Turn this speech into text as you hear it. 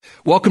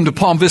Welcome to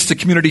Palm Vista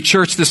Community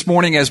Church this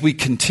morning as we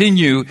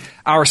continue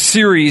our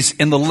series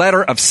in the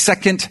letter of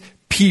 2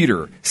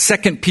 Peter.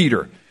 2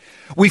 Peter.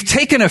 We've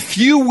taken a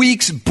few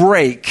weeks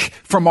break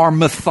from our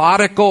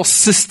methodical,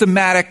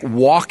 systematic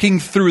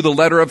walking through the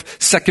letter of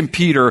 2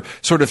 Peter,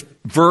 sort of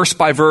verse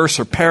by verse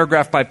or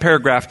paragraph by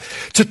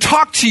paragraph, to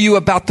talk to you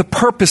about the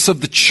purpose of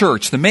the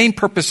church, the main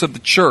purpose of the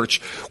church,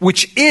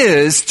 which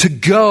is to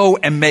go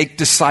and make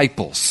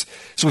disciples.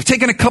 So we've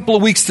taken a couple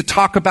of weeks to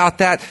talk about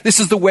that. This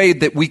is the way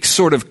that we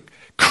sort of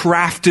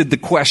crafted the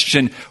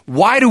question,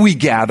 why do we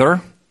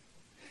gather?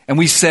 And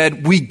we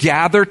said, we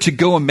gather to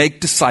go and make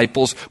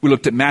disciples. We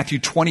looked at Matthew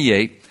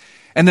 28.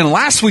 And then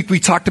last week we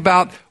talked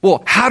about,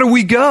 well, how do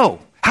we go?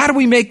 How do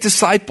we make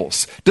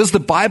disciples? Does the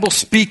Bible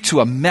speak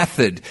to a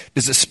method?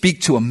 Does it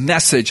speak to a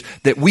message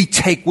that we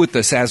take with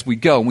us as we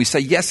go? And we say,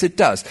 yes, it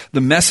does.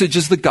 The message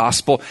is the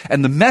gospel,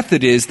 and the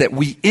method is that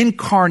we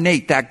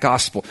incarnate that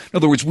gospel. In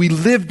other words, we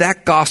live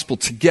that gospel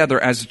together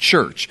as a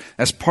church.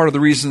 That's part of the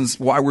reasons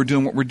why we're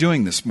doing what we're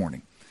doing this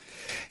morning.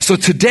 So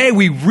today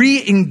we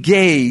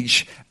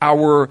re-engage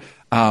our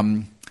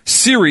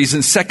series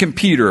in 2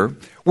 Peter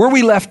where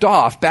we left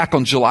off back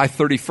on July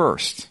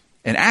 31st.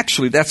 And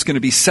actually, that's going to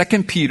be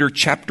 2 Peter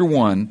chapter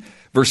 1,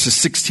 verses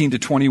 16 to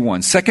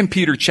 21. 2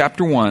 Peter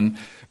chapter 1,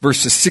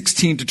 verses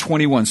 16 to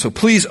 21. So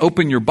please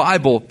open your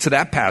Bible to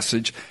that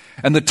passage.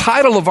 And the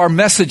title of our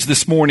message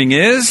this morning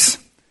is,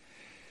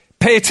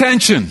 Pay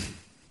Attention.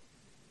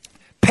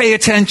 Pay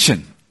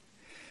attention.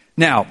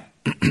 Now,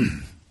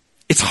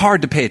 it's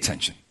hard to pay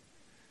attention.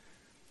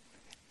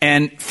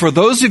 And for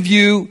those of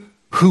you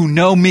who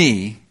know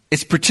me,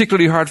 it's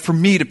particularly hard for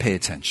me to pay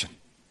attention.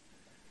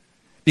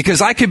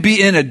 Because I could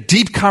be in a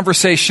deep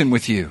conversation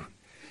with you.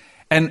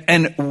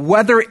 And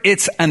whether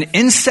it's an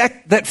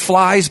insect that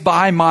flies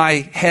by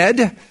my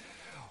head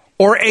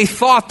or a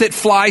thought that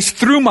flies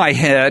through my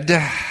head,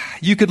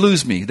 you could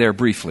lose me there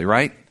briefly,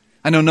 right?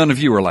 I know none of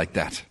you are like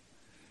that.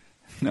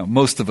 No,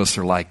 most of us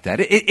are like that.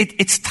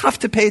 It's tough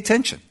to pay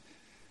attention.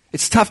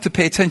 It's tough to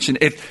pay attention.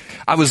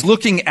 If I was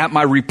looking at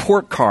my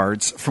report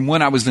cards from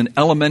when I was in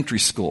elementary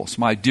school, so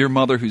my dear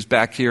mother, who's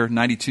back here,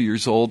 92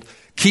 years old,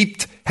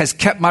 has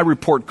kept my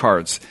report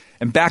cards.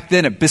 And back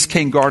then at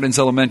Biscayne Gardens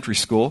Elementary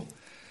School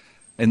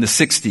in the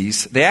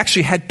 60s, they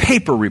actually had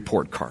paper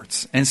report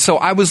cards. And so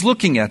I was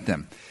looking at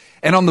them.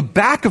 And on the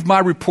back of my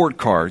report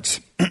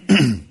cards,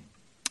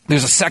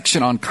 there's a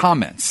section on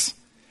comments.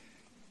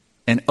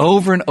 And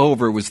over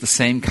it was the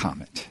same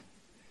comment.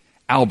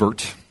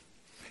 Albert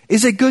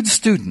is a good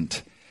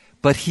student,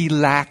 but he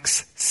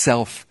lacks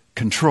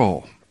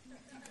self-control.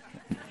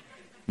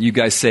 You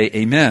guys say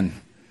amen.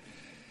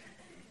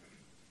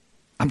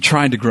 I'm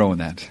trying to grow in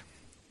that.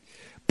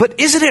 But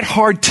isn't it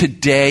hard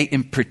today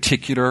in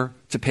particular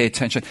to pay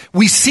attention?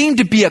 We seem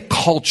to be a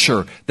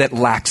culture that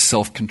lacks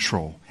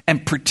self-control,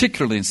 and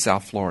particularly in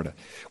South Florida.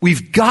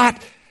 We've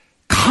got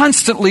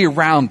constantly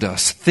around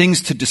us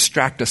things to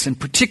distract us, and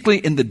particularly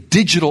in the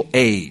digital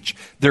age.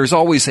 There's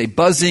always a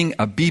buzzing,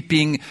 a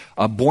beeping,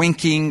 a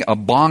boinking, a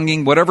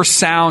bonging, whatever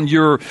sound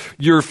your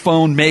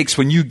phone makes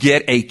when you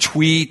get a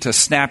tweet, a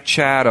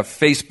Snapchat, a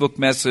Facebook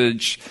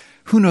message.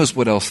 Who knows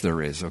what else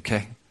there is,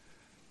 okay?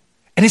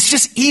 And it's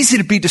just easy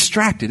to be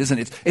distracted, isn't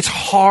it? It's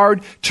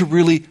hard to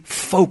really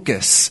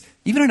focus.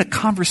 Even in a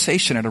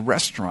conversation at a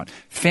restaurant,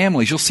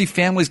 families, you'll see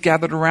families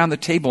gathered around the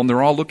table and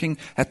they're all looking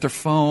at their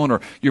phone,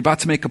 or you're about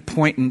to make a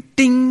point and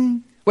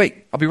ding,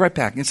 wait, I'll be right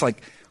back. And it's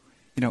like,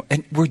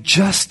 and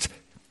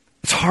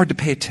it's hard to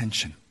pay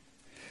attention.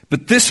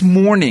 But this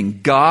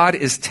morning, God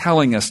is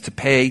telling us to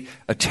pay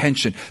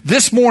attention.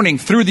 This morning,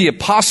 through the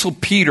Apostle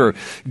Peter,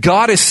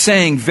 God is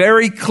saying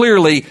very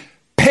clearly,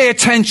 pay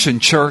attention,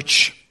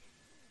 church.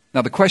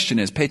 Now the question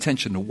is, pay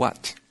attention to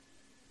what?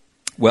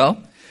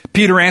 Well,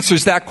 Peter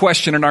answers that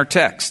question in our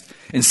text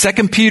in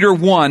 2 Peter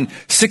 1,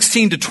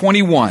 16 to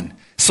 21.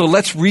 So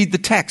let's read the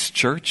text,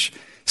 church.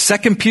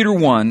 2 Peter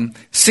 1,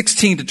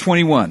 16 to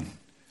 21.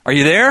 Are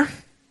you there?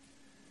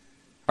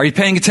 Are you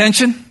paying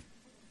attention?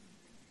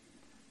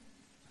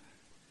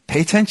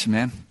 Pay attention,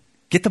 man.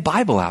 Get the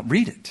Bible out.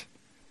 Read it.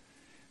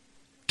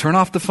 Turn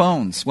off the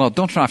phones. Well,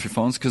 don't turn off your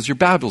phones because your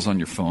Bible's on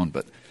your phone,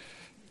 but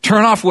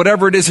turn off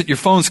whatever it is that your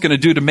phone's going to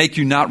do to make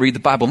you not read the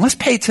Bible. And let's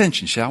pay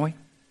attention, shall we?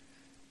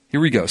 Here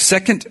we go. 2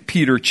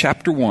 Peter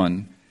chapter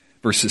 1,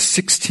 verses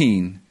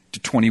 16 to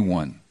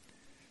 21.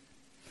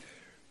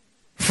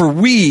 For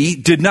we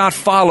did not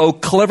follow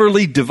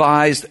cleverly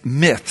devised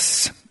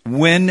myths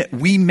when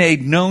we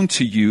made known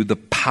to you the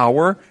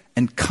power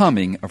and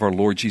coming of our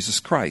Lord Jesus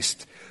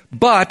Christ.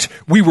 But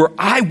we were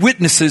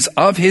eyewitnesses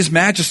of his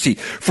majesty.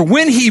 For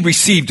when he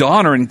received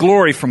honor and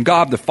glory from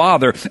God the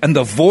Father, and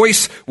the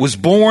voice was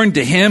borne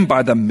to him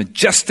by the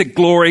majestic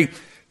glory,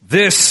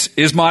 "This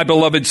is my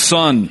beloved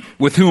Son,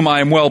 with whom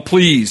I am well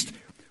pleased."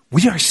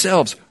 We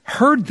ourselves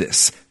heard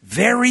this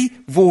very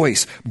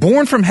voice,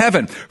 born from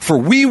heaven, for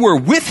we were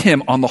with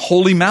him on the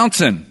holy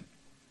mountain.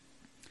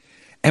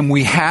 And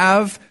we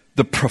have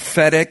the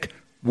prophetic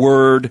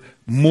word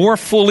more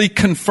fully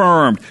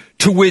confirmed,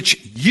 to which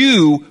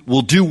you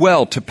will do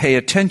well to pay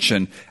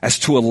attention as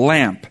to a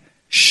lamp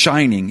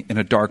shining in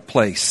a dark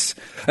place,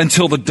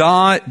 until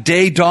the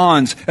day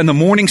dawns and the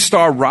morning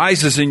star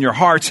rises in your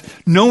hearts,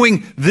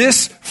 knowing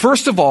this,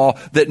 first of all,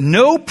 that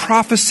no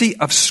prophecy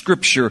of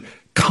Scripture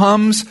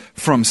comes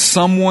from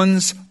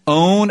someone's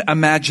own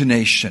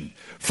imagination.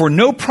 For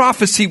no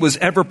prophecy was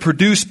ever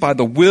produced by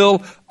the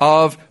will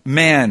of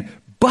man,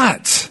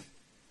 but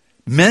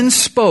men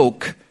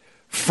spoke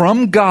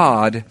from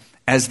God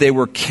as they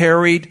were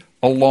carried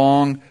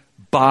along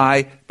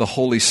by the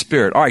Holy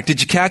Spirit. All right,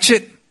 did you catch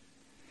it?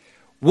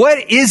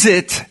 What is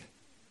it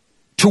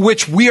to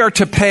which we are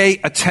to pay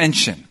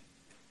attention?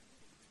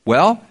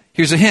 Well,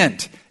 here's a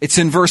hint. It's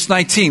in verse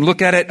 19.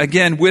 Look at it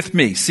again with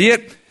me. See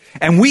it?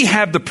 And we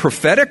have the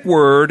prophetic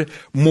word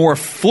more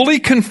fully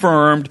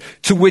confirmed,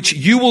 to which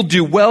you will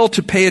do well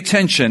to pay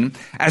attention,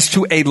 as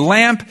to a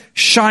lamp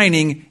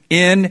shining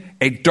in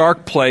a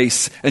dark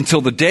place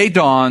until the day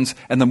dawns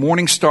and the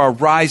morning star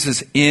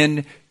rises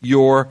in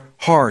your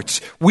hearts.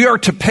 We are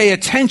to pay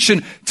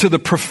attention to the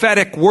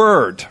prophetic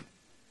word.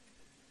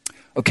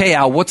 Okay,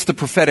 Al, what's the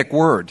prophetic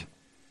word?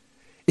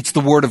 It's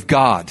the word of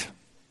God.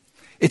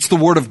 It's the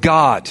word of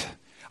God.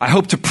 I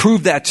hope to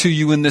prove that to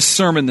you in this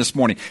sermon this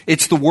morning.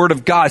 It's the Word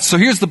of God. So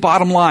here's the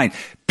bottom line.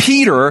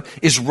 Peter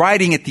is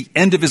writing at the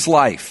end of his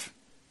life,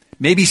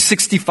 maybe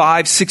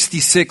 65,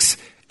 66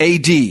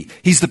 AD.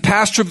 He's the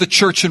pastor of the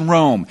church in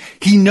Rome.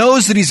 He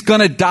knows that he's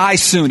going to die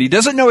soon. He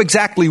doesn't know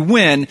exactly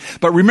when,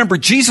 but remember,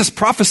 Jesus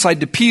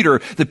prophesied to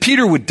Peter that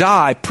Peter would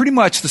die pretty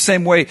much the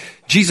same way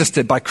Jesus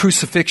did, by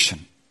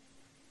crucifixion.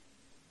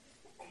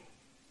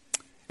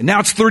 And now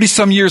it's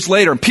 30-some years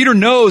later, and Peter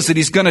knows that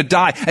he's going to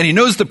die, and he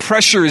knows the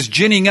pressure is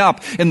ginning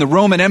up in the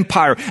Roman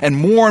Empire, and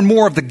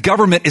more of the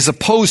government is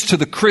opposed to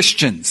the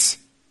Christians.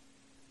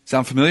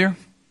 Sound familiar?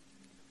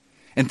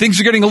 And things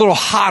are getting a little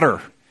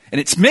hotter, and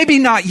it's maybe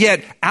not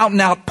yet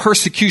out-and-out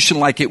persecution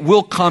like it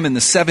will come in the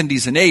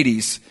 70s and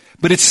 80s,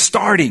 but it's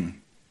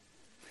starting.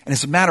 And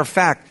as a matter of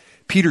fact,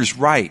 Peter's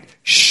right.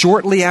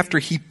 Shortly after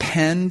he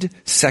penned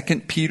 2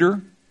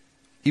 Peter,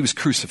 he was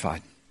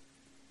crucified.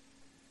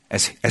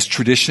 As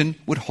tradition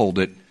would hold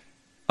it,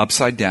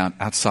 upside down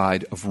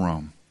outside of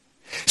Rome.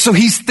 So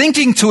he's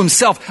thinking to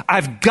himself,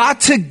 I've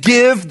got to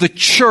give the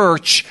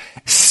church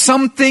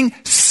something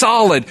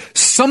solid,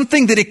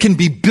 something that it can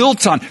be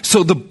built on.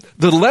 So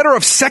the letter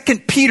of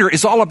 2 Peter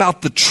is all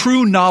about the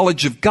true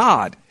knowledge of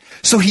God.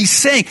 So he's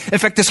saying, in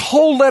fact, this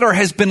whole letter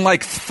has been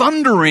like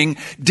thundering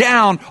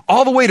down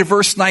all the way to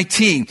verse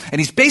 19.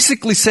 And he's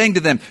basically saying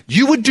to them,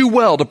 you would do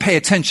well to pay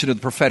attention to the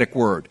prophetic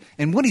word.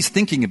 And what he's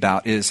thinking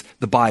about is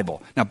the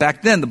Bible. Now,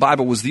 back then, the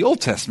Bible was the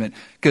Old Testament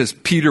because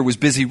Peter was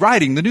busy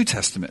writing the New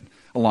Testament,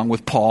 along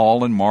with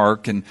Paul and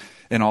Mark and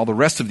all the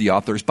rest of the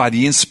authors, by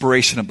the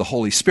inspiration of the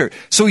Holy Spirit.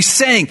 So he's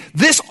saying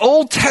this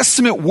Old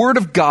Testament word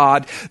of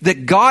God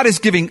that God is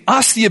giving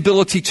us the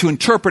ability to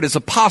interpret as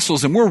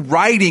apostles, and we're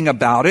writing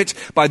about it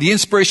by the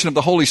inspiration of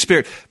the Holy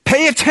Spirit.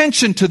 Pay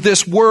attention to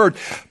this word,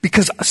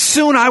 because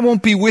soon I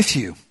won't be with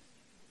you.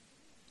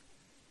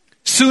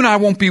 Soon I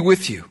won't be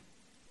with you.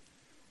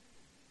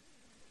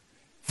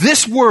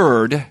 This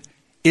word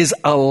is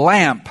a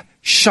lamp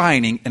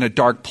shining in a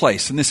dark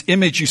place. And this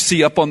image you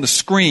see up on the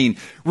screen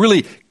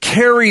really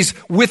carries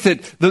with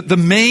it the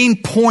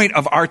main point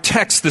of our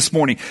text this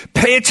morning.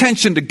 Pay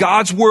attention to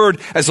God's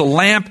word as a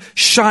lamp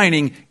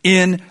shining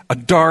in a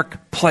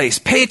dark place.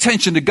 Pay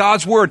attention to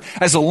God's word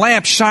as a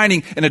lamp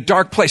shining in a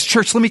dark place.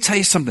 Church, let me tell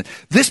you something.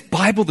 This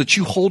Bible that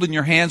you hold in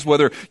your hands,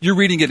 whether you're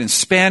reading it in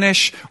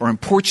Spanish or in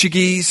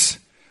Portuguese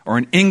or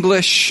in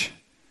English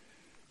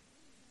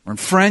or in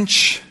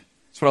French,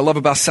 what I love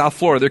about South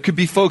Florida. There could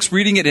be folks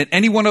reading it in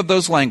any one of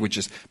those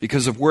languages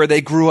because of where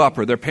they grew up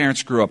or their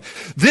parents grew up.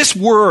 This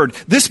word,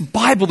 this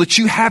Bible that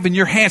you have in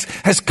your hands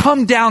has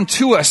come down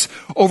to us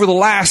over the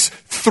last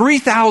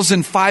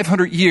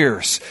 3,500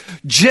 years.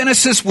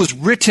 Genesis was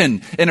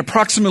written in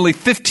approximately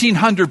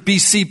 1500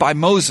 BC by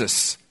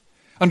Moses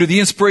under the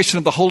inspiration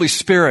of the Holy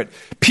Spirit.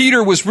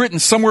 Peter was written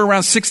somewhere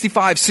around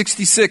 65,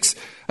 66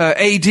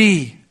 AD.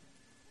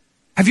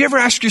 Have you ever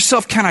asked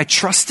yourself, can I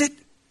trust it?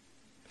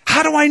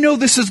 How do I know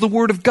this is the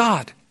Word of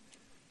God?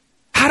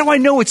 How do I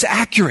know it's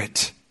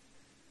accurate?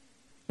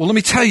 Well, let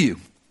me tell you,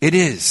 it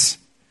is.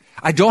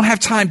 I don't have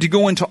time to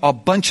go into a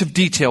bunch of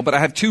detail, but I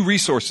have two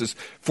resources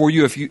for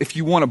you. If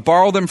you want to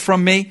borrow them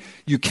from me,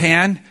 you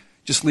can.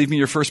 Just leave me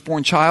your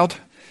firstborn child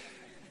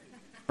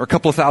or a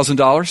couple of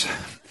 $1,000s.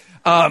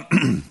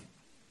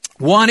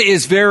 One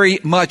is very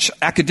much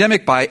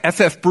academic by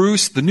F.F.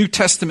 Bruce, The New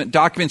Testament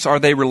Documents, Are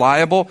They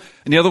Reliable?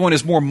 And the other one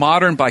is more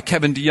modern by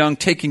Kevin DeYoung,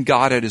 Taking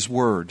God at His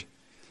Word.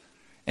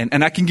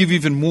 And I can give you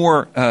even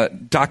more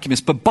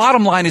documents. But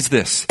bottom line is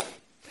this.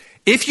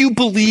 If you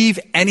believe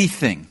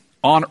anything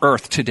on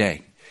earth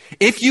today,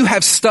 if you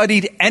have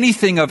studied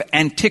anything of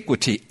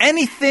antiquity,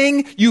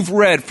 anything you've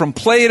read from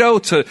Plato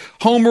to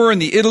Homer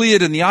and the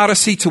Iliad and the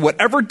Odyssey to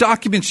whatever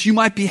documents you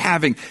might be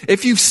having,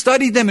 if you've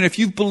studied them and if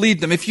you've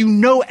believed them, if you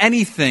know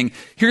anything,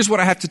 here's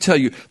what I have to tell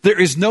you. There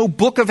is no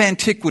book of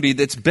antiquity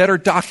that's better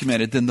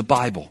documented than the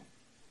Bible.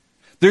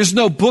 There's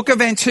no book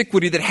of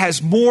antiquity that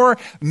has more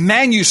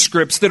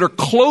manuscripts that are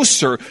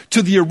closer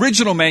to the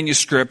original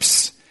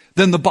manuscripts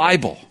than the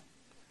Bible.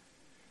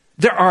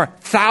 There are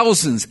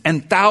thousands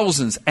and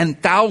thousands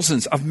and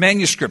thousands of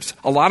manuscripts,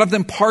 a lot of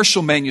them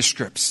partial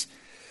manuscripts.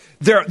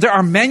 There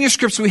are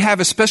manuscripts we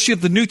have, especially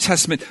of the New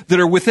Testament, that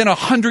are within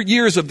 100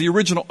 years of the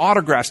original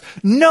autographs.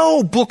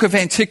 No book of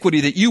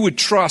antiquity that you would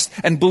trust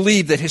and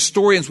believe, that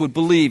historians would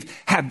believe,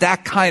 had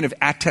that kind of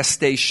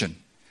attestation,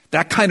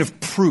 that kind of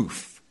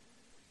proof.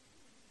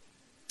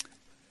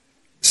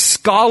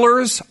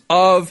 Scholars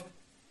of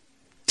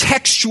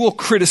textual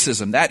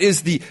criticism, that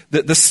is the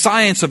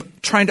science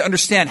of trying to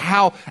understand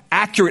how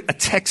accurate a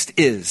text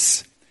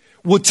is,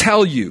 will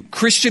tell you,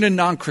 Christian and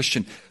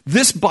non-Christian,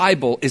 this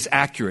Bible is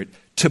accurate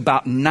to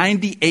about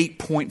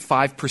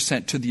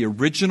 98.5% to the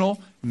original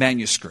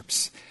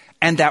manuscripts.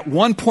 And that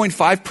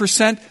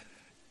 1.5%,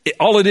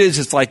 all it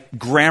is like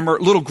grammar,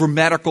 little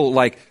grammatical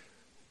like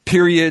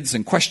periods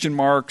and question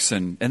marks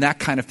and that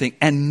kind of thing.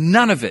 And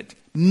none of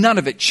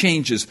it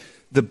changes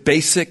the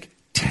basic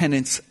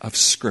tenets of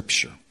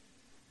Scripture.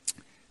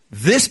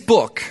 This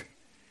book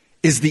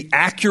is the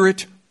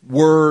accurate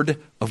Word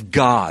of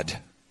God.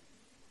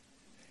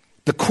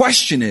 The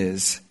question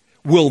is,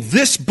 will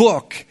this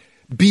book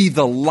be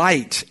the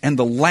light and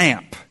the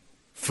lamp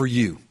for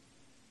you?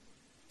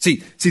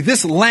 See,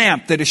 this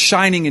lamp that is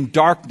shining in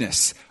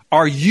darkness,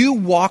 are you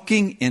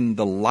walking in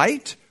the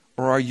light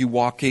or are you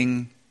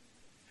walking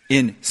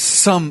in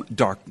some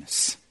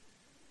darkness?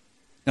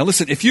 Now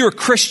listen, if you're a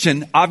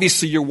Christian,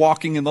 obviously you're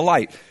walking in the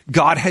light.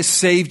 God has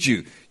saved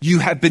you. You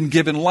have been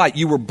given light.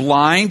 You were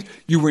blind.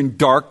 You were in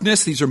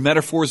darkness. These are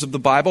metaphors of the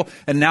Bible.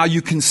 And now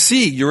you can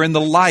see. You're in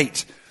the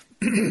light.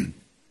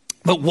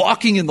 But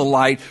walking in the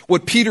light,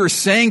 what Peter is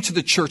saying to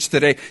the church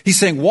today, he's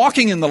saying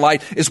walking in the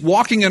light is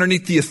walking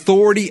underneath the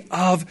authority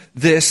of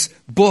this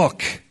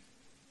book.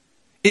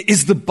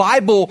 Is the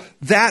Bible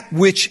that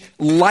which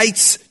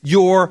lights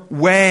your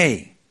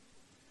way?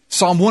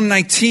 Psalm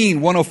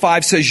 119,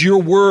 105 says,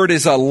 your word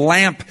is a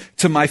lamp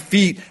to my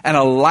feet and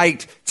a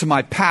light to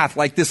my path.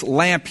 Like this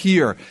lamp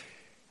here.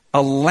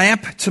 A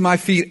lamp to my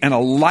feet and a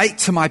light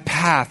to my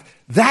path.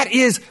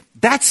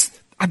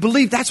 I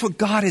believe that's what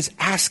God is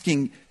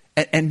asking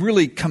and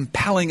really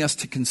compelling us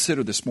to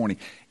consider this morning.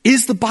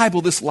 Is the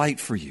Bible this light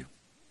for you?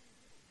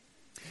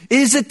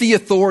 Is it the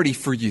authority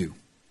for you?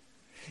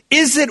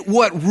 Is it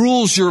what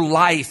rules your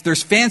life?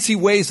 There's fancy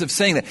ways of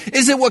saying that.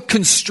 Is it what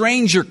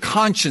constrains your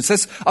conscience?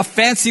 That's a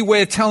fancy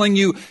way of telling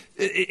you,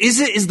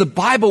 is the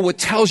Bible what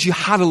tells you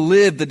how to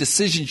live, the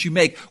decisions you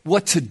make,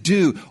 what to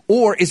do?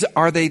 Or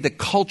are they the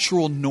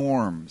cultural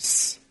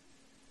norms?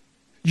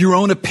 Your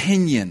own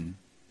opinion?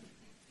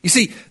 You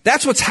see,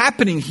 that's what's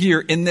happening here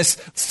in this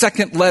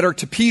second letter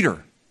to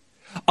Peter.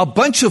 A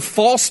bunch of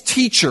false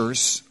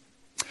teachers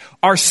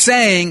are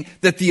saying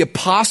that the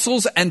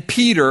apostles and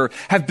Peter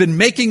have been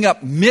making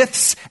up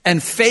myths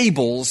and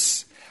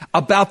fables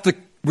about the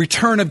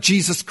return of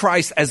Jesus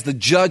Christ as the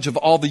judge of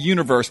all the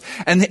universe.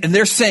 And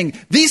they're saying,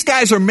 these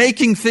guys are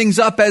making things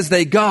up as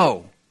they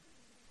go.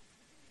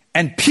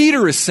 And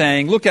Peter is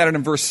saying, look at it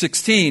in verse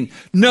 16,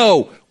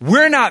 no,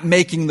 we're not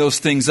making those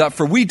things up,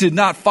 for we did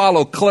not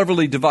follow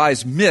cleverly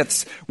devised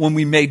myths when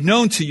we made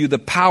known to you the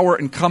power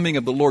and coming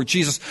of the Lord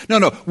Jesus.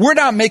 No, we're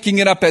not making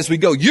it up as we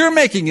go. You're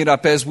making it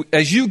up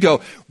as you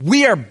go.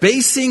 We are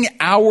basing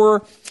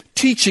our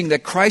teaching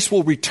that Christ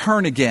will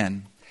return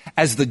again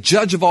as the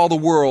judge of all the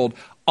world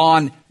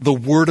on the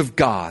Word of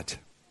God.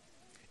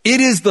 It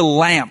is the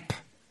lamp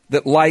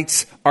that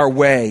lights our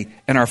way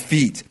and our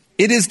feet.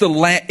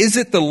 Is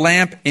it the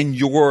lamp in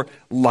your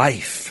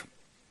life?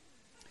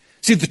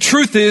 See, the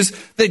truth is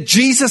that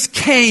Jesus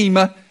came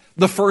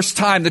the first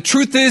time. The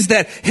truth is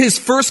that his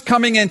first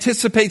coming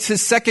anticipates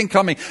his second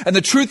coming. And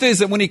the truth is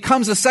that when he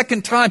comes a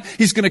second time,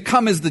 he's going to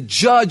come as the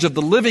judge of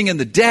the living and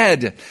the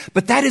dead.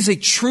 But that is a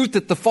truth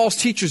that the false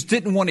teachers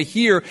didn't want to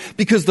hear,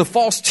 because the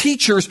false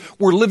teachers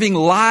were living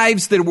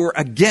lives that were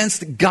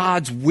against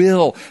God's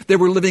will. They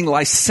were living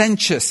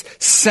licentious,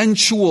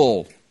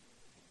 sensual,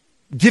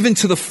 given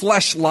to the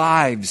flesh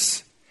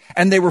lives.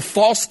 And they were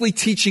falsely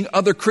teaching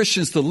other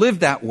Christians to live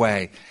that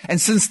way.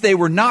 And since they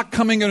were not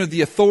coming under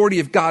the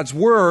authority of God's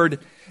word,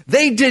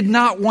 they did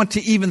not want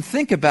to even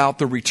think about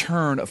the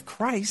return of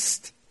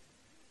Christ.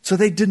 So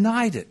they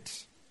denied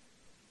it.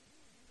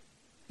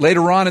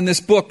 Later on in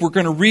this book, we're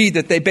going to read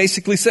that they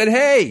basically said,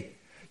 hey,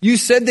 you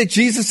said that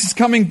Jesus is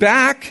coming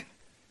back.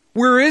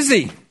 Where is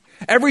he?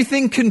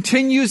 Everything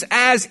continues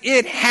as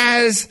it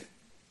has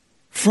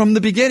from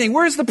the beginning.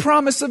 Where's the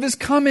promise of his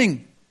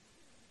coming?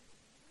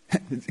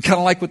 Kind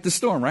of like with the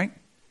storm, right?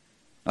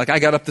 Like I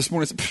got up this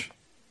morning and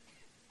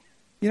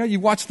said,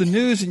 you watch the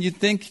news and you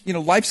think,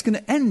 life's going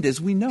to end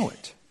as we know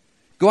it.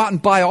 Go out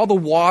and buy all the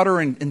water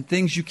and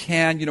things you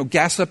can,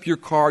 gas up your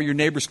car, your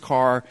neighbor's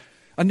car,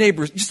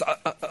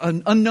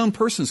 an unknown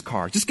person's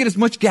car. Just get as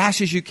much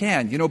gas as you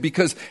can,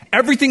 because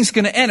everything's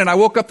going to end. And I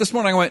woke up this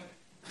morning and I went,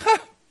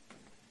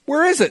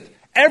 where is it?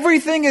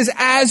 Everything is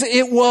as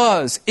it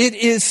was. It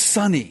is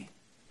sunny.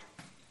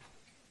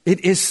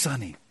 It is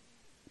sunny.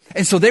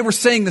 And so they were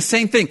saying the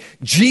same thing.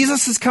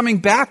 Jesus is coming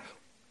back.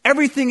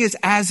 Everything is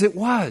as it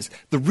was.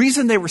 The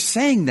reason they were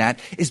saying that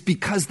is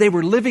because they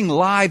were living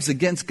lives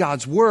against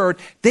God's word.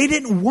 They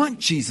didn't want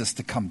Jesus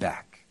to come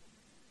back.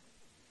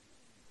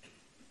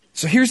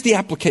 So here's the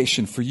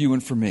application for you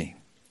and for me.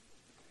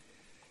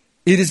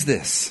 It is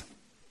this.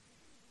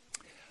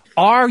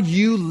 Are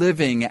you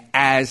living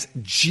as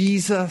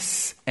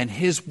Jesus and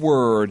his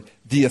word,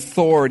 the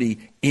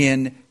authority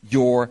in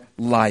your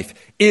life?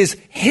 Is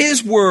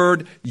his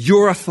word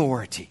your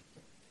authority?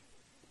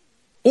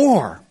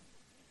 Or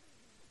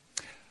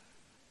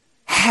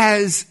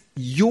has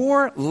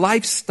your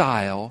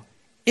lifestyle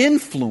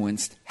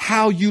influenced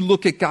how you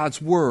look at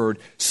God's word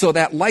so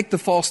that, like the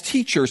false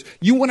teachers,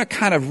 you want to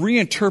kind of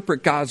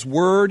reinterpret God's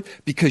word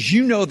because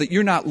you know that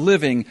you're not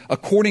living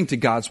according to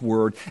God's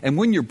word, and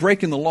when you're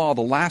breaking the law,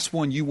 the last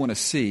one you want to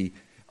see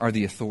are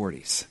the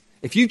authorities.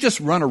 If you just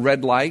run a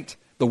red light,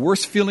 the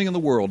worst feeling in the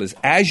world is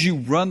as you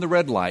run the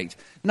red light,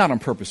 not on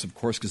purpose, of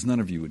course, because none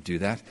of you would do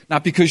that,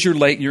 not because you're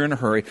late and you're in a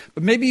hurry,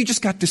 but maybe you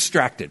just got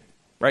distracted,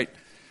 right?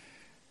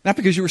 Not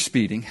because you were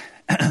speeding.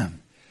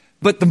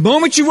 But the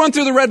moment you run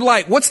through the red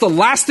light, what's the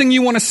last thing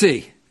you want to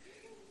see?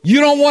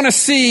 You don't want to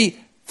see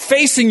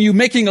facing you,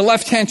 making a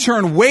left-hand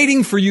turn,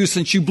 waiting for you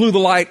since you blew the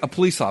light, a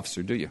police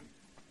officer, do you?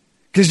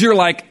 Because you're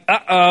like,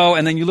 uh-oh,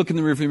 and then you look in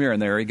the rearview mirror and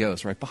there he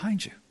goes, right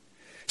behind you.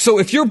 So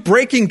if you're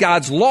breaking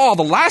God's law,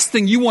 the last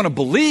thing you want to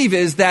believe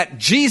is that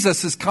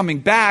Jesus is coming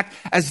back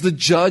as the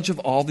judge of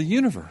all the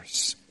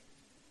universe.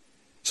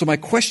 So my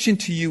question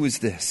to you is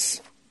this.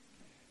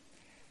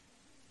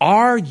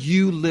 Are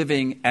you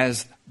living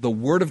as the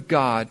Word of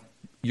God,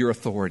 your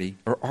authority,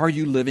 or are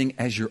you living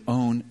as your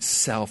own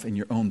self and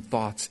your own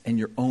thoughts and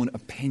your own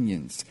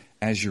opinions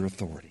as your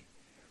authority?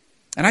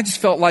 And I just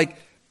felt like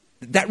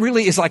that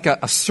really is like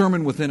a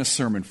sermon within a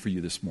sermon for you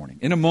this morning.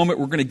 In a moment,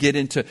 we're going to get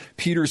into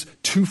Peter's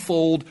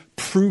twofold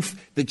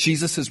proof that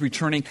Jesus is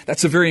returning.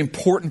 That's a very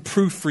important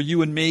proof for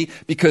you and me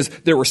because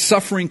there were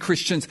suffering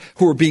Christians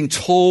who were being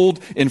told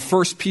in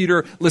 1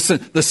 Peter, listen,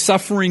 the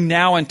suffering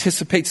now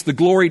anticipates the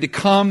glory to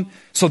come.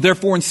 So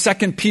therefore in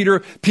 2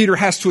 Peter, Peter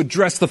has to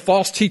address the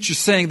false teachers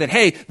saying that,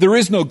 hey, there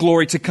is no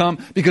glory to come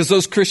because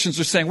those Christians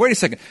are saying, wait a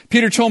second,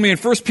 Peter told me in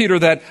 1 Peter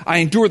that I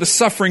endure the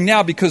suffering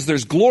now because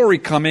there's glory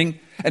coming.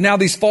 And now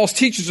these false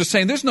teachers are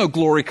saying there's no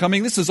glory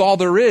coming. This is all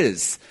there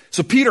is.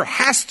 So Peter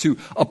has to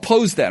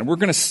oppose that. And we're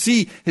going to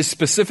see his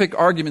specific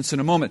arguments in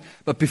a moment.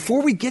 But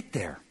before we get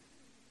there,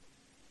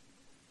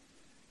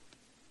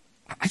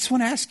 I just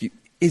want to ask you,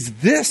 is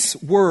this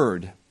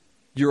word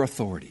your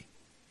authority?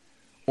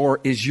 Or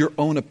is your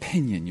own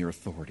opinion your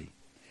authority?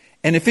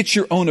 And if it's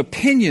your own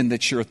opinion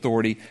that's your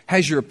authority,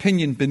 has your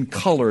opinion been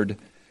colored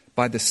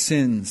by the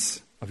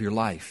sins of your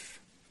life?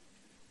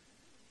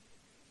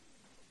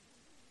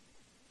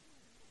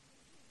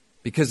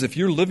 Because if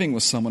you're living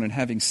with someone and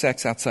having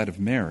sex outside of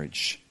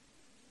marriage,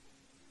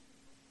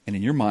 and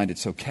in your mind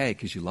it's okay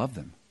because you love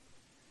them,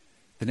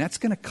 then that's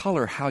going to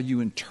color how you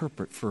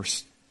interpret 1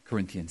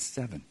 Corinthians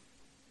 7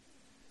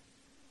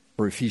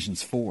 or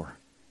Ephesians 4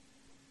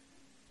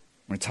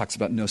 when it talks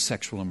about no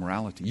sexual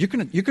immorality. You're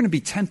going to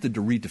be tempted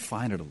to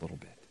redefine it a little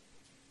bit.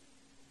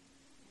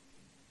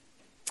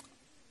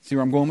 See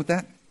where I'm going with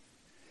that?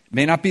 It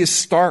may not be as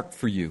stark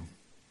for you.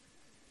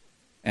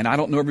 And I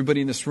don't know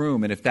everybody in this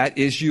room. And if that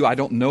is you, I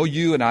don't know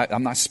you, and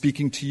I'm not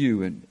speaking to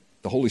you. And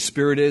the Holy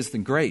Spirit is,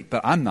 then great.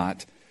 But I'm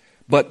not.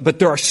 But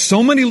there are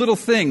so many little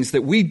things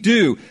that we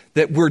do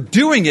that we're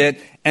doing it.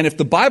 And if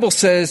the Bible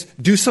says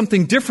do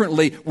something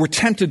differently, we're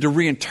tempted to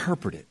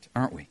reinterpret it,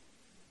 aren't we?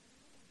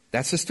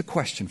 That's just a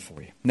question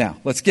for you. Now,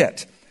 let's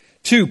get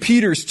to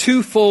Peter's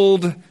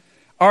twofold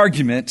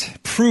argument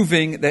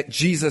proving that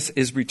Jesus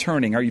is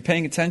returning. Are you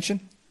paying attention?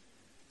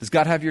 Does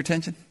God have your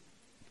attention?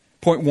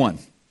 Point 1.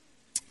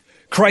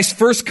 Christ's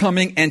first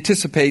coming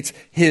anticipates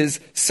his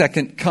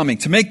second coming.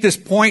 To make this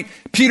point,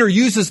 Peter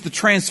uses the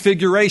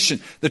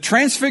transfiguration. The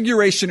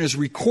transfiguration is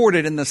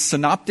recorded in the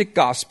synoptic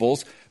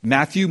gospels,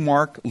 Matthew,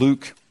 Mark,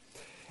 Luke,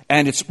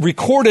 and it's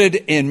recorded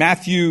in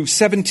Matthew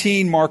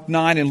 17, Mark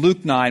 9, and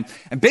Luke 9.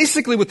 And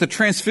basically what the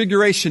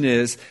transfiguration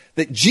is,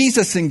 that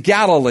Jesus in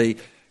Galilee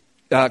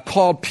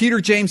called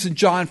Peter, James, and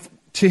John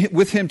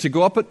with him to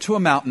go up to a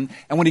mountain.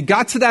 And when he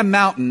got to that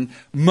mountain,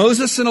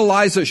 Moses and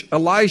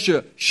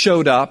Elijah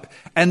showed up,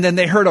 and then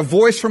they heard a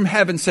voice from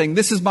heaven saying,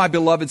 "This is my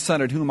beloved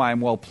Son at whom I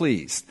am well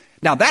pleased."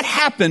 Now that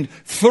happened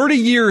 30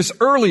 years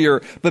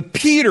earlier, but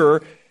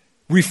Peter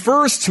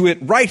refers to it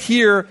right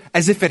here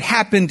as if it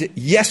happened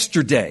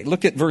yesterday.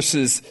 Look at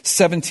verses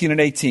 17 and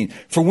 18.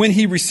 For when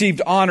he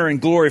received honor and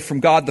glory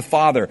from God the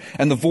Father,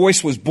 and the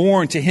voice was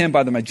borne to him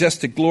by the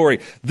majestic glory,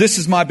 "This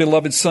is my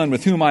beloved Son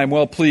with whom I am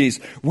well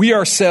pleased," we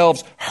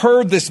ourselves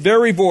heard this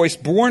very voice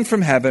borne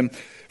from heaven,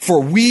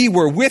 for we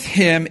were with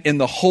him in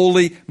the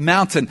holy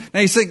mountain. Now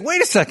you say,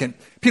 wait a second,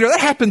 Peter, that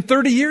happened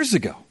 30 years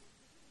ago.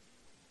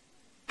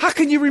 How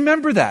can you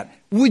remember that?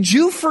 Would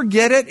you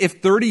forget it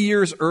if 30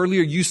 years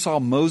earlier you saw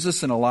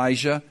Moses and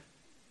Elijah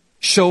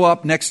show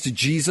up next to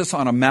Jesus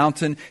on a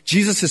mountain.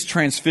 Jesus is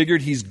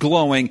transfigured. He's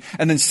glowing.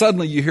 And then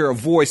suddenly you hear a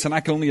voice, and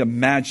I can only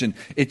imagine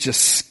it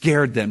just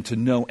scared them to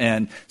no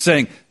end,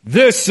 saying,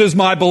 "This is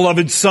my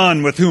beloved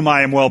Son with whom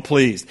I am well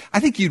pleased." I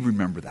think you'd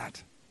remember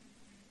that.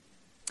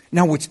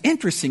 Now, what's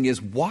interesting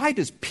is, why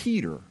does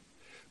Peter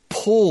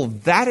pull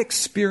that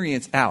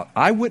experience out,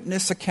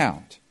 eyewitness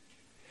account,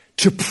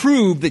 to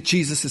prove that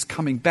Jesus is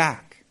coming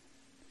back?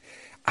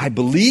 I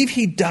believe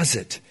he does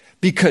it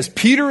because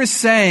Peter is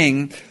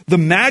saying the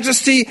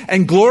majesty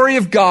and glory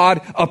of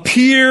God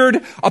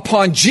appeared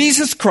upon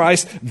Jesus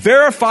Christ,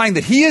 verifying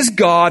that he is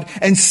God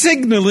and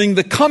signaling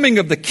the coming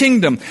of the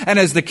kingdom. And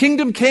as the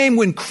kingdom came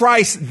when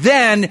Christ,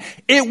 then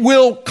it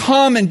will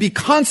come and be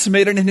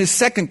consummated in his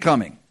second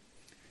coming.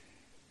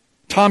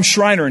 Tom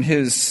Schreiner in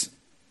his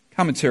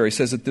commentary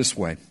says it this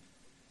way,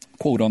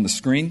 quote on the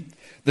screen: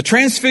 "The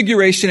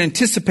transfiguration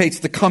anticipates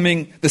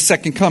the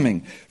second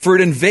coming, for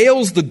it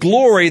unveils the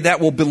glory that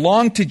will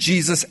belong to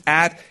Jesus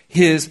at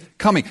his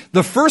coming."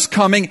 The first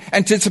coming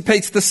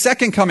anticipates the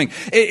second coming.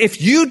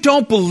 If you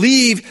don't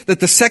believe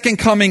that the second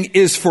coming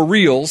is for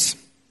reals,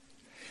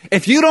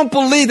 if you don't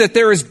believe that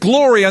there is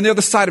glory on the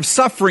other side of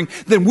suffering,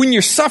 then when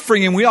you're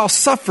suffering, and we all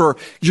suffer,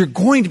 you're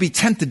going to be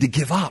tempted to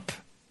give up.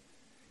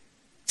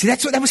 See,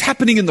 that was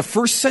happening in the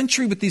first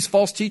century with these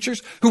false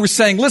teachers who were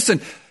saying, listen,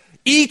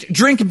 eat,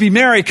 drink, and be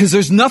merry because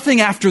there's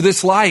nothing after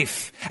this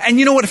life. And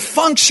you know what?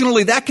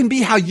 Functionally, that can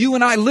be how you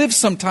and I live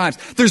sometimes.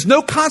 There's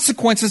no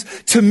consequences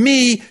to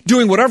me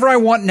doing whatever I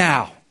want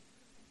now.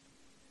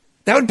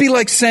 That would be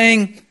like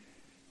saying,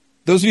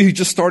 those of you who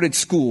just started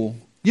school,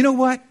 you know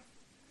what?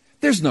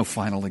 There's no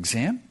final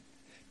exam.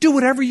 Do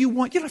whatever you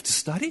want. You don't have to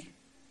study.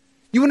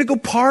 You want to go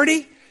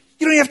party?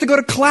 You don't even have to go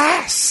to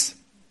class.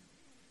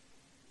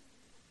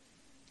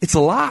 It's a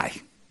lie.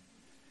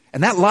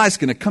 And that lie is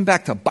going to come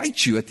back to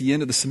bite you at the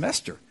end of the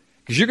semester.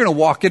 Because you're going to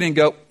walk in and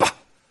go,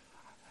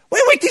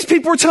 wait, these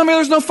people are telling me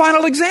there's no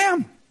final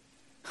exam.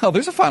 Oh,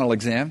 there's a final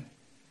exam.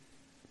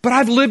 But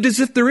I've lived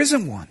as if there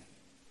isn't one.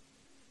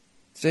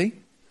 See?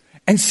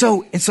 And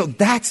so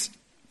that's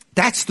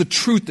the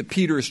truth that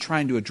Peter is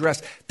trying to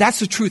address. That's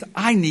the truth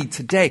I need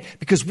today,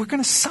 because we're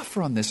going to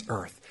suffer on this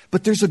earth.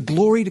 But there's a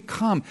glory to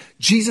come.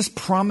 Jesus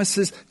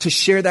promises to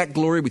share that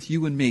glory with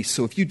you and me.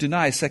 So if you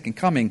deny a second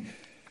coming,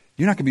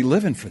 you're not going to be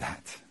living for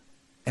that.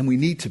 And we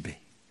need to be.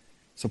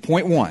 So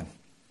point one,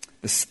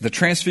 the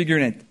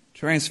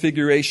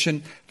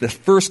transfiguration, the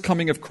first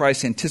coming of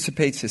Christ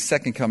anticipates his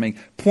second coming.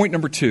 Point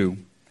number two,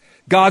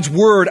 God's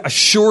word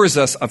assures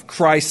us of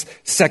Christ's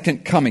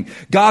second coming.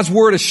 God's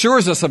word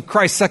assures us of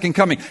Christ's second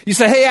coming. You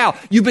say, hey Al,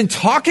 you've been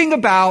talking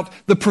about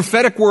the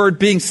prophetic word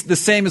being the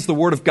same as the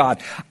word of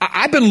God.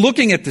 I've been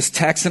looking at this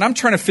text and I'm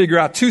trying to figure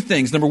out two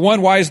things. Number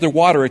one, why is there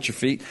water at your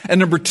feet? And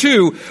number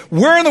two,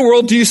 where in the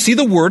world do you see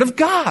the word of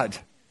God?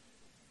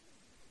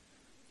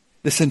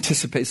 This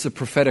anticipates the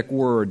prophetic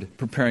word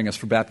preparing us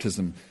for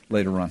baptism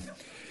later on.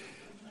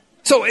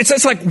 So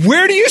it's like,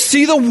 where do you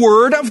see the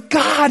word of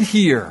God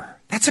here?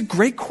 That's a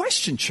great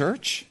question,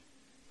 church.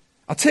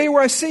 I'll tell you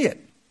where I see it.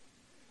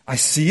 I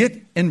see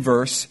it in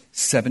verse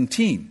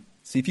 17.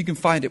 See if you can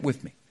find it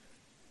with me.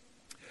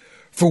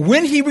 For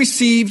when he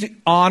received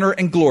honor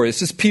and glory,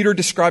 this is Peter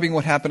describing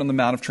what happened on the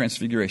Mount of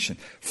Transfiguration,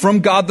 from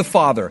God the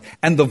Father,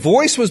 and the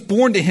voice was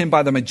borne to him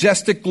by the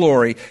majestic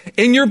glory.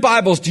 In your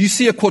Bibles, do you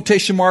see a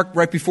quotation mark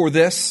right before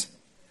this?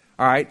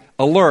 All right,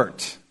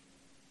 alert.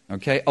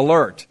 Okay,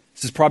 alert.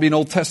 This is probably an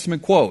Old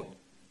Testament quote,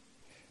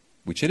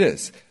 which it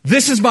is.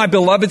 This is my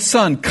beloved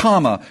Son,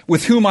 comma,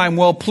 with whom I am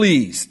well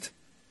pleased.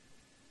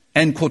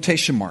 End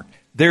quotation mark.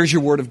 There's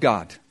your word of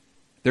God.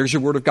 There's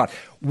your word of God.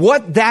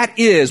 What that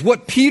is,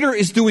 what Peter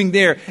is doing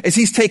there, is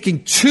he's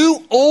taking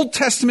two Old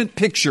Testament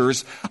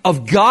pictures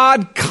of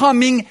God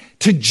coming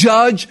to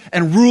judge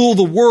and rule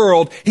the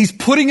world. He's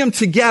putting them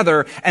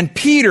together, and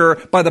Peter,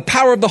 by the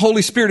power of the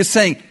Holy Spirit, is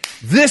saying,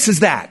 this is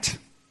that.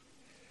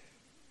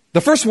 The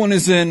first one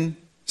is in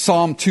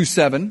Psalm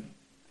 2:7,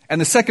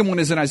 and the second one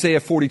is in Isaiah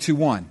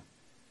 42:1.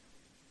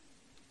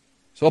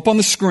 So up on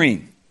the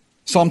screen,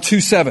 Psalm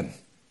 2:7.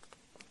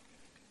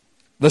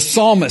 The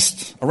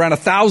psalmist, around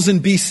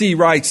 1000 BC,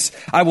 writes,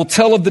 I will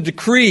tell of the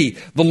decree.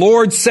 The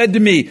Lord said to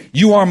me,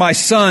 you are my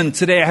son.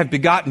 Today I have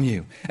begotten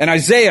you. And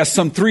Isaiah,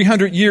 some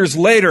 300 years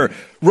later,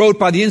 wrote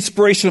by the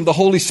inspiration of the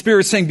Holy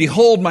Spirit, saying,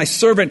 behold, my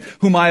servant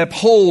whom I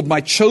uphold,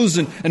 my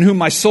chosen and whom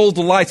my soul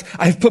delights.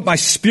 I have put my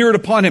spirit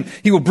upon him.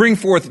 He will bring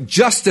forth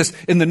justice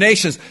in the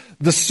nations.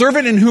 The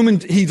servant in whom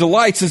he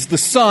delights is the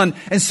Son.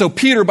 And so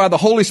Peter, by the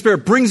Holy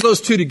Spirit, brings those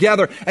two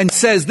together and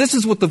says, this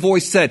is what the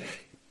voice said.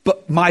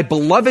 But my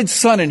beloved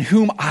Son in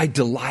whom I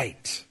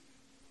delight.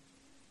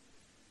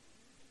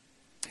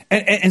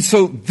 And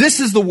so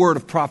this is the word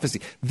of prophecy.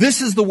 This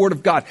is the word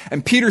of God.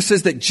 And Peter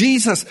says that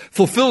Jesus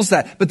fulfills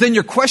that. But then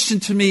your question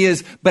to me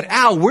is, but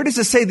Al, where does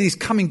it say that he's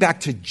coming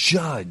back to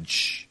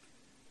judge?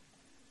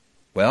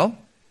 Well,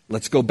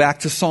 let's go back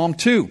to Psalm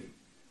 2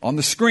 on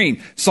the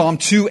screen. Psalm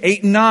 2,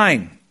 8 and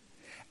 9.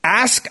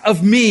 Ask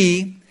of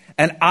me,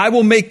 and I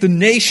will make the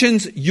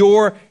nations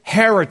your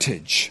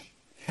heritage,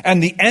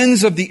 and the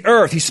ends of the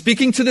earth. He's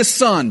speaking to the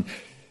Son.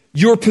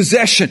 your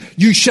possession.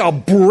 You shall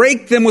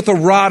break them with a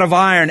rod of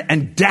iron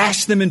and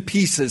dash them in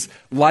pieces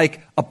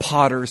like a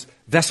potter's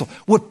vessel.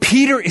 What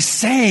Peter is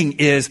saying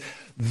is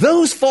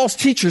those false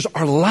teachers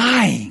are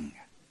lying.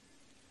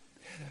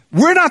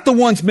 We're not the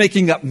ones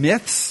making up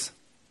myths.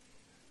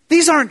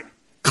 These aren't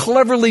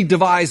cleverly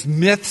devised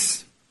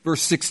myths,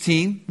 verse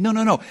 16.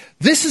 No.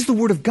 This is the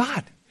Word of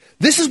God.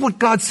 This is what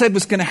God said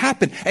was going to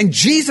happen. And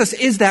Jesus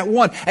is that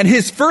one. And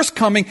his first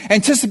coming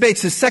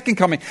anticipates his second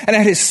coming. And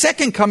at his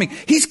second coming,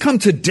 he's come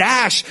to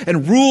dash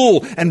and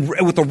rule and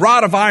with a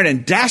rod of iron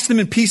and dash them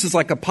in pieces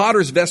like a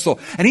potter's vessel.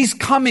 And he's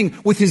coming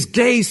with his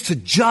gaze to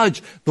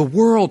judge the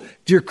world.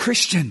 Dear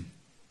Christian,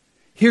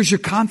 here's your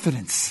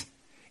confidence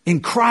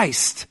in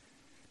Christ.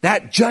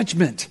 That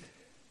judgment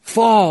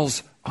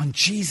falls on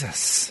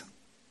Jesus.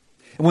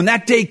 And when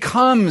that day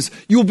comes,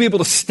 you'll be able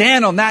to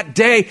stand on that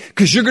day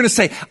because you're going to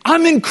say,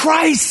 I'm in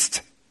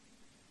Christ.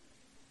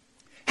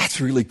 That's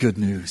really good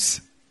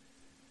news.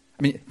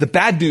 I mean, the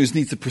bad news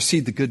needs to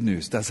precede the good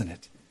news, doesn't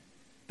it?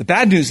 The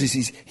bad news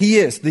is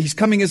he's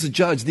coming as a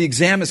judge. The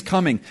exam is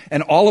coming,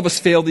 and all of us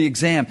fail the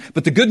exam.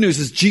 But the good news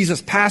is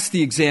Jesus passed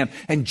the exam,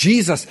 and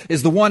Jesus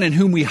is the one in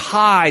whom we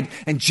hide,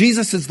 and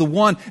Jesus is the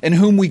one in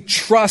whom we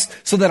trust,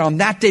 so that on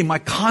that day my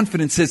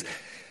confidence is,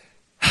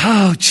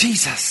 oh,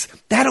 Jesus,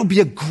 that'll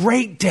be a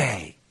great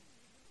day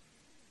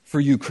for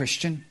you,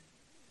 Christian.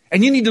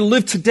 And you need to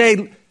live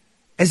today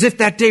as if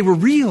that day were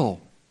real.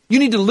 You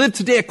need to live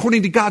today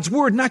according to God's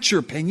word, not your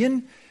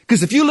opinion.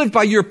 Because if you lived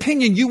by your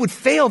opinion, you would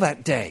fail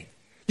that day.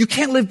 You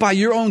can't live by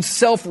your own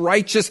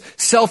self-righteous,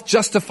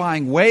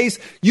 self-justifying ways.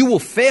 You will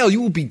fail.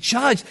 You will be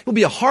judged. It will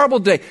be a horrible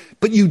day.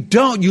 But you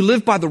don't. You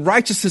live by the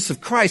righteousness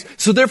of Christ.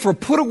 So therefore,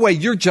 put away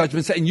your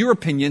judgments and your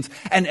opinions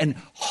and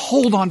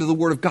hold on to the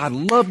Word of God.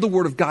 Love the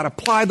Word of God.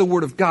 Apply the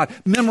Word of God.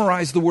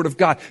 Memorize the Word of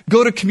God.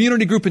 Go to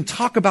community group and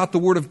talk about the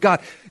Word of God.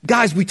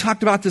 Guys, we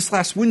talked about this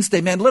last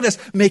Wednesday, man. Let us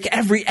make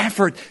every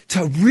effort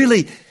to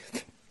really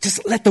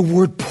just let the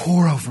Word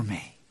pour over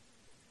me.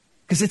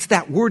 Because it's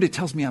that word that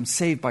tells me I'm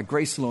saved by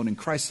grace alone, in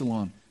Christ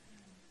alone,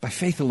 by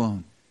faith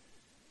alone,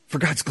 for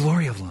God's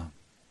glory alone.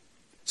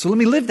 So let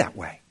me live that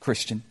way,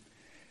 Christian.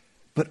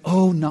 But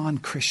oh,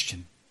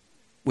 non-Christian,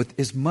 with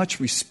as much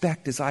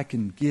respect as I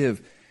can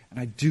give, and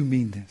I do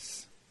mean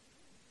this,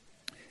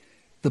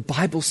 the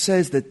Bible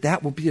says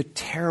that will be a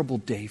terrible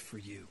day for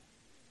you.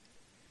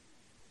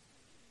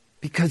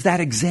 Because that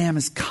exam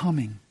is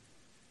coming,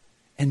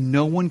 and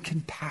no one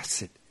can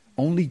pass it.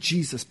 Only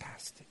Jesus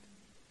passed it.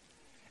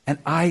 And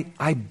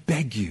I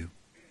beg you,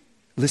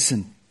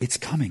 listen, it's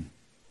coming.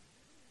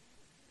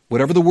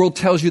 Whatever the world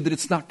tells you that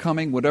it's not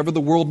coming, whatever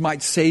the world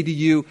might say to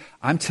you,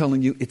 I'm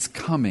telling you it's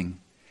coming.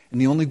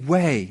 And the only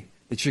way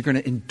that you're going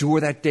to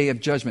endure that day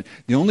of judgment,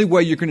 the only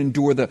way you're going to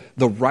endure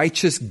the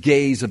righteous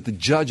gaze of the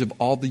judge of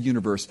all the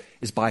universe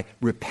is by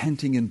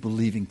repenting and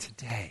believing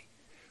today.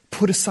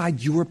 Put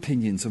aside your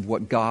opinions of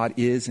what God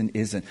is and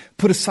isn't.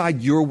 Put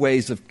aside your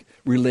ways of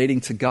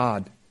relating to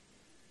God.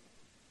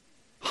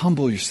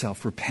 Humble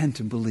yourself, repent,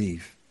 and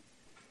believe.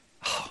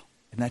 Oh,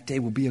 and that day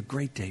will be a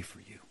great day for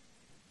you.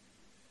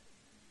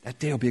 That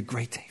day will be a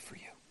great day for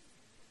you.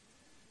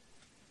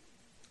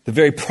 The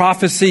very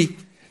prophecy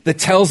that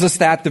tells us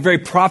that, the very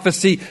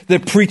prophecy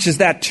that preaches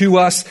that to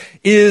us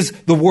is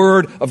the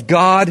Word of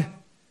God.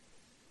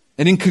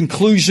 And in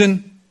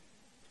conclusion,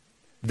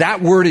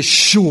 that word is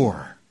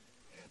sure.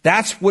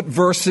 That's what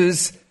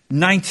verses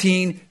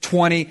 19,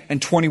 20,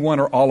 and 21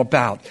 are all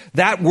about.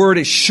 That word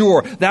is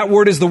sure. That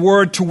word is the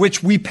word to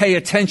which we pay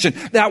attention.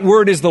 That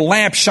word is the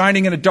lamp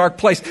shining in a dark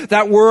place.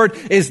 That word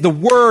is the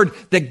word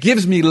that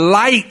gives me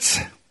light.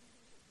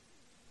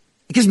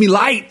 It gives me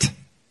light.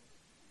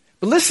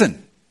 But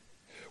listen,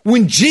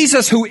 when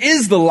Jesus, who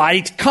is the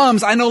light,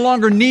 comes, I no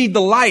longer need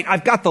the light.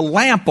 I've got the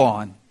lamp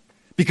on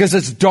because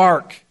it's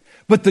dark.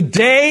 But the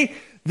day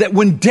that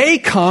when day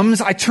comes,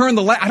 I turn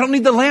the lamp. I don't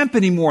need the lamp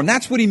anymore. And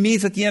that's what he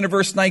means at the end of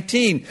verse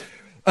 19.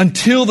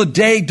 Until the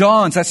day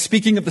dawns. That's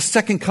speaking of the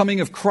second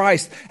coming of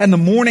Christ. And the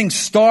morning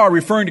star,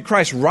 referring to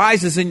Christ,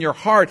 rises in your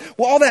heart.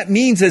 Well, all that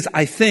means is,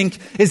 I think,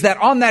 is that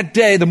on that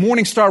day, the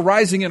morning star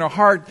rising in our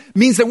heart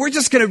means that we're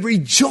just going to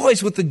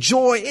rejoice with the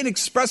joy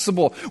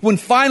inexpressible when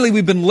finally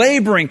we've been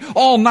laboring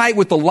all night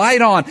with the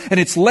light on and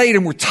it's late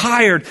and we're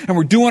tired and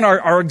we're doing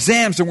our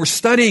exams and we're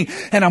studying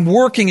and I'm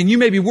working and you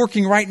may be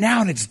working right now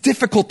and it's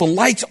difficult. The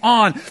light's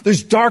on.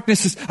 There's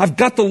darkness. I've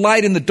got the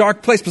light in the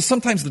dark place, but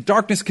sometimes the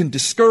darkness can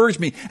discourage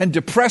me and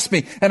depress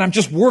me, and I'm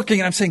just working,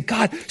 and I'm saying,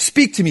 God,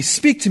 speak to me,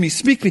 speak to me,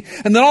 speak to me.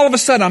 And then all of a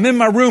sudden, I'm in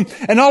my room,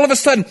 and all of a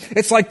sudden,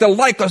 it's like the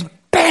light goes,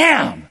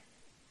 bam!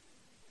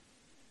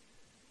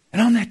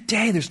 And on that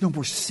day, there's no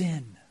more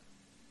sin.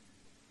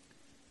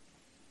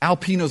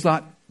 Alpino's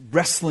not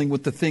wrestling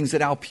with the things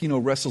that Alpino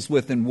wrestles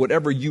with, and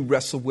whatever you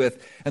wrestle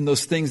with, and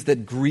those things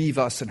that grieve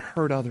us and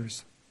hurt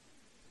others.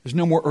 There's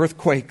no more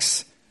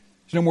earthquakes.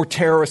 There's no more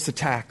terrorist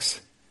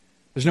attacks.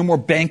 There's no more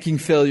banking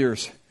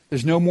failures.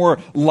 There's no more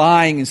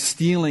lying and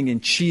stealing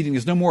and cheating.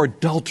 There's no more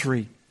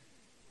adultery.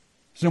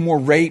 There's no more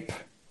rape.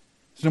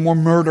 There's no more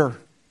murder.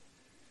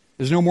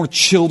 There's no more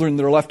children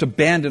that are left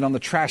abandoned on the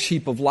trash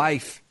heap of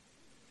life.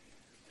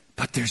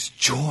 but there's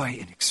joy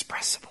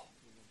inexpressible.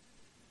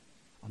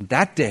 On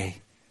that day,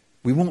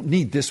 we won't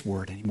need this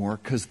word anymore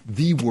because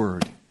the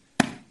word,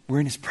 we're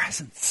in his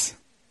presence.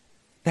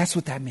 That's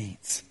what that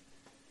means.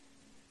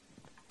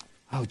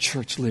 Oh,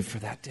 church, live for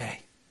that day.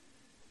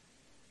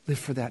 Live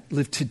for that.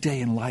 Live today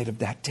in light of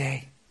that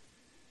day.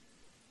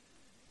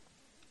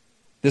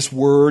 This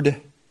word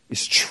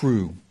is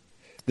true.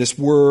 This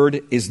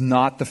word is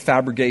not the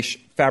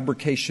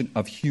fabrication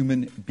of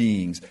human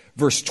beings.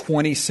 Verse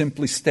 20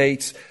 simply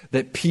states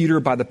that Peter,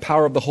 by the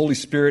power of the Holy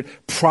Spirit,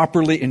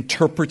 properly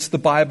interprets the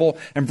Bible.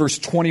 And verse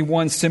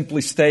 21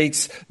 simply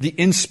states the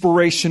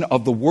inspiration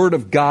of the Word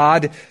of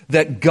God,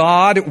 that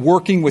God,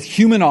 working with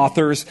human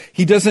authors,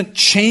 He doesn't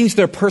change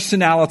their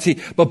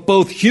personality, but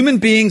both human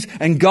beings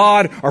and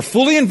God are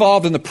fully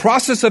involved in the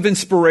process of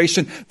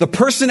inspiration. The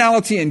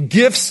personality and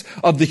gifts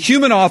of the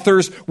human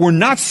authors were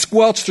not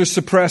squelched or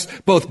suppressed.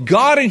 Both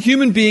God and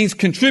human beings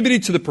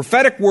contributed to the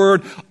prophetic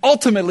word.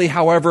 Ultimately,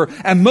 however,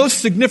 and most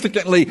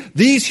significantly,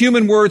 these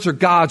human words are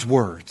God's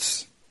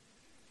words.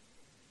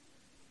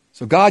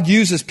 So God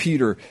uses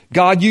Peter,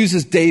 God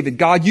uses David,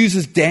 God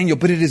uses Daniel,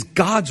 but it is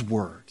God's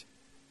word.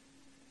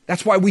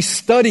 That's why we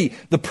study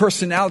the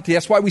personality.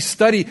 That's why we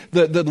study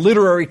the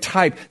literary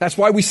type. That's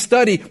why we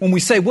study when we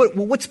say,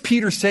 what's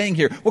Peter saying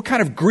here? What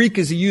kind of Greek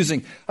is he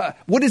using?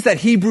 What is that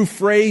Hebrew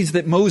phrase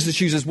that Moses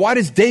uses? Why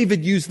does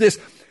David use this?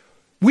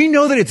 We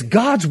know that it's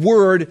God's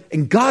word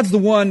and God's the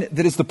one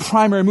that is the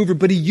primary mover,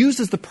 but he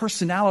uses the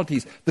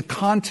personalities, the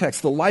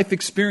context, the life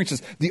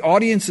experiences, the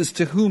audiences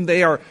to whom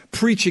they are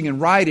preaching and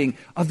writing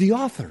of the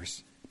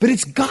authors. But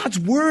it's God's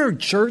word,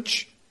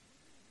 church.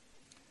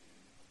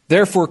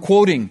 Therefore,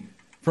 quoting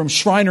from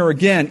Schreiner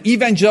again,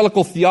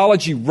 evangelical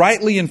theology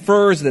rightly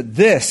infers that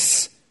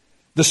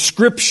the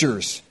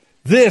scriptures,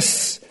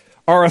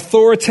 are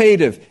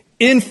authoritative,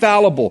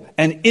 infallible,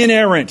 and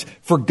inerrant,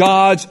 for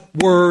God's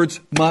words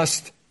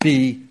must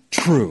be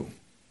true.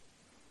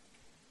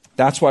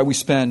 That's why we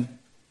spend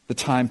the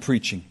time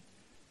preaching.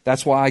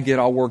 That's why I get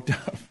all worked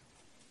up.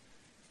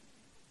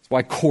 That's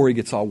why Corey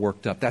gets all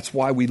worked up. That's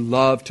why we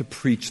love to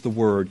preach the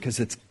word, because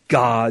it's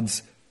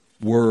God's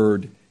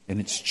word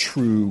and it's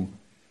true.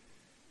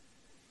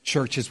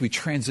 Church, as we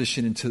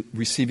transition into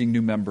receiving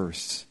new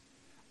members,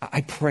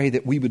 I pray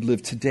that we would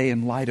live today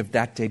in light of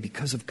that day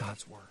because of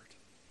God's word.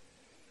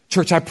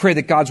 Church, I pray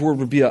that God's word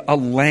would be a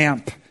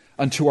lamp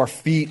unto our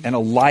feet and a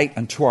light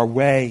unto our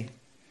way.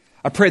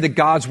 I pray that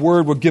God's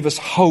word would give us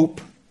hope.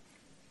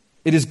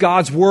 It is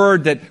God's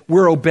word that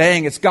we're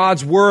obeying. It's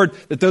God's word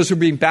that those who are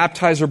being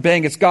baptized are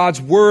obeying. It's God's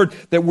word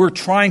that we're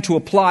trying to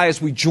apply as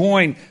we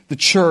join the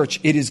church.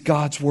 It is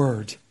God's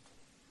word.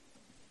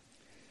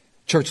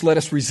 Church, let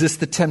us resist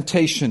the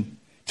temptation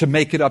to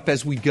make it up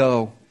as we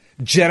go,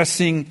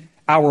 jettisoning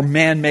our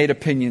man-made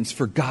opinions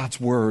for God's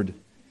word.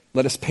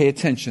 Let us pay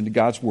attention to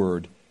God's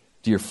word,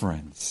 dear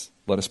friends.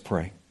 Let us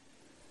pray.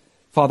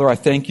 Father, I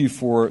thank you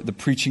for the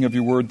preaching of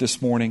your word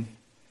this morning.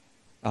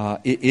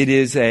 It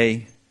is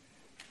a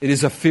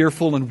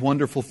fearful and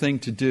wonderful thing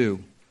to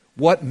do.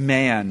 What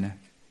man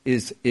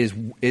is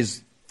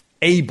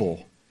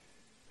able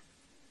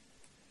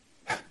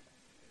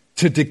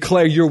to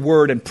declare your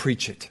word and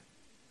preach it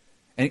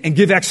and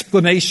give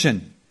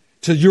explanation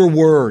to your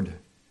word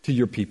to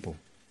your people?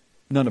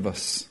 None of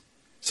us.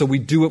 So we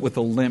do it with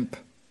a limp.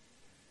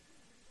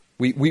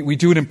 We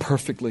do it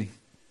imperfectly.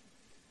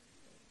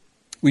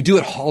 We do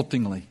it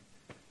haltingly.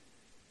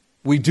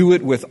 We do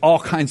it with all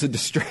kinds of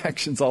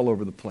distractions all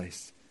over the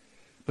place.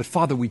 But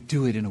Father, we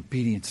do it in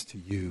obedience to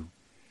you,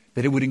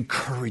 that it would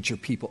encourage your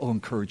people. Oh,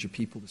 encourage your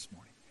people this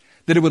morning.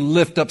 That it would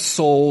lift up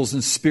souls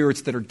and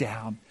spirits that are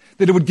down.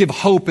 That it would give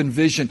hope and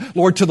vision.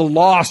 Lord, to the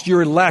lost,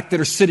 your elect that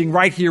are sitting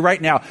right here,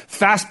 right now,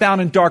 fast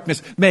bound in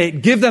darkness, may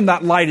it give them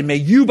that light, and may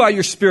you by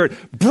your Spirit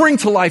bring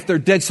to life their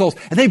dead souls,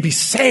 and they be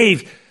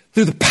saved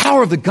through the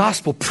power of the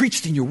gospel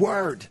preached in your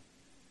word.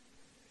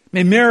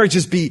 May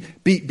marriages be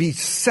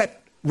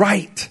set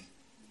right.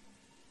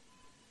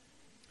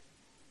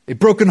 May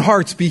broken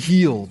hearts be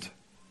healed.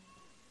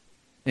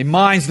 May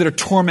minds that are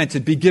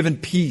tormented be given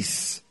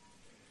peace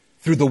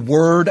through the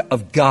word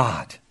of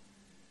God.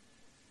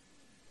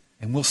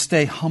 And we'll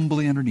stay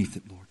humbly underneath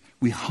it, Lord.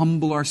 We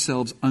humble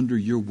ourselves under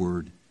your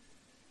word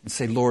and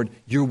say, Lord,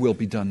 your will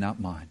be done, not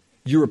mine.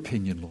 Your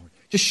opinion, Lord.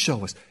 Just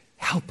show us.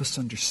 Help us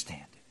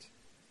understand it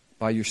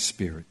by your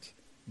Spirit.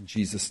 In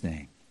Jesus'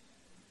 name.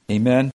 Amen.